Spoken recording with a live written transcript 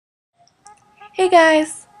Hey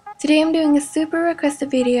guys! Today I'm doing a super requested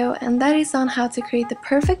video, and that is on how to create the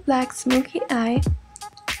perfect black smoky eye.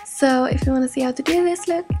 So if you want to see how to do this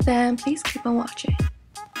look, then please keep on watching.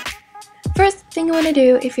 First thing you want to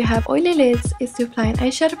do if you have oily lids is to apply an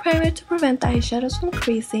eyeshadow primer to prevent the eyeshadows from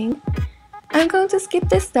creasing. I'm going to skip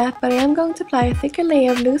this step, but I am going to apply a thicker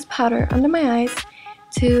layer of loose powder under my eyes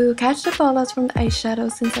to catch the fallouts from the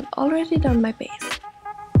eyeshadow since I've already done my base.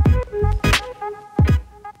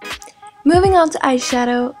 Moving on to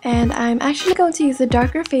eyeshadow, and I'm actually going to use a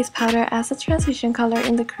darker face powder as a transition color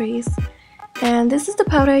in the crease. And this is the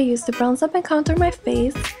powder I use to bronze up and contour my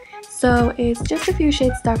face, so it's just a few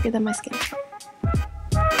shades darker than my skin tone.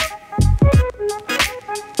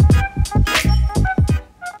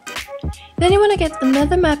 Then you want to get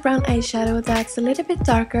another matte brown eyeshadow that's a little bit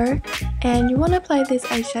darker, and you want to apply this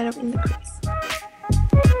eyeshadow in the crease.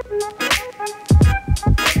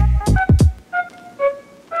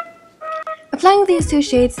 Applying these two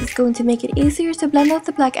shades is going to make it easier to blend out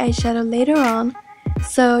the black eyeshadow later on,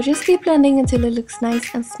 so just keep blending until it looks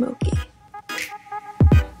nice and smoky.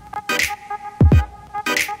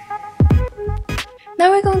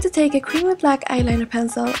 Now we're going to take a creamy black eyeliner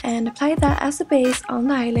pencil and apply that as a base on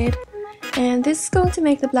the eyelid, and this is going to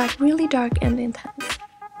make the black really dark and intense.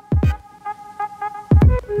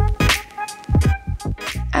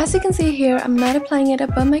 As you can see here, I'm not applying it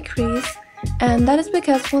above my crease. And that is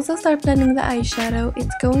because once I start blending the eyeshadow,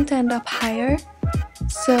 it's going to end up higher.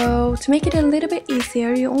 So to make it a little bit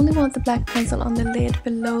easier, you only want the black pencil on the lid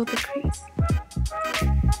below the crease.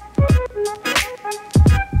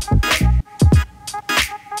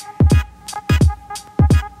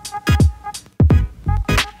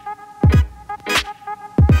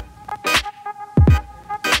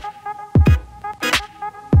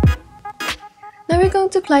 Now we're going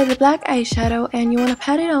to apply the black eyeshadow, and you want to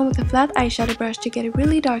pat it on with a flat eyeshadow brush to get it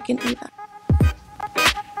really dark and even.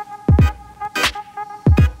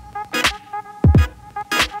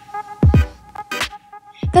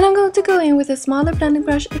 Then I'm going to go in with a smaller blending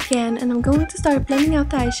brush again, and I'm going to start blending out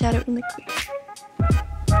the eyeshadow in the crease.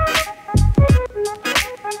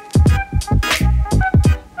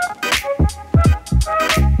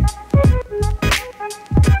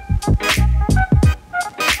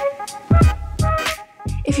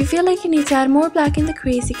 If you feel like you need to add more black in the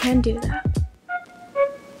crease, you can do that.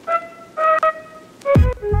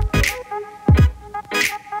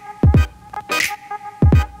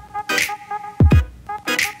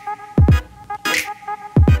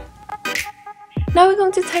 Now we're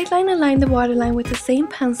going to tightline and line the waterline with the same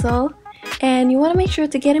pencil, and you want to make sure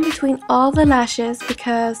to get in between all the lashes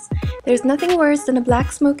because there's nothing worse than a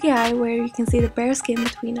black smoky eye where you can see the bare skin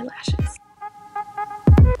between the lashes.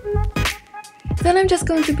 Then I'm just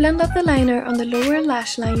going to blend out the liner on the lower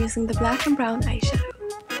lash line using the black and brown eyeshadow.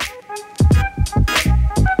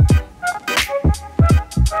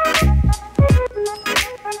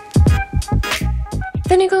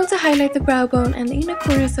 Then you're going to highlight the brow bone and the inner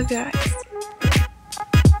corners of your eyes.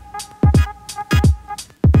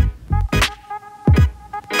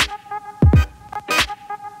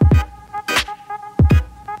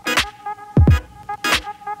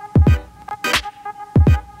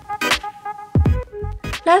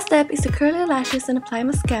 Last step is to curl your lashes and apply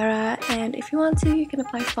mascara, and if you want to, you can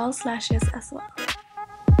apply false lashes as well.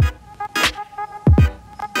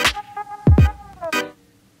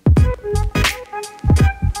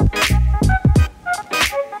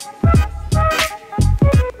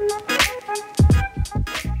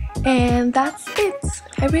 And that's it!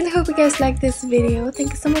 I really hope you guys liked this video.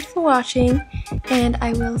 Thank you so much for watching, and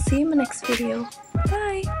I will see you in my next video.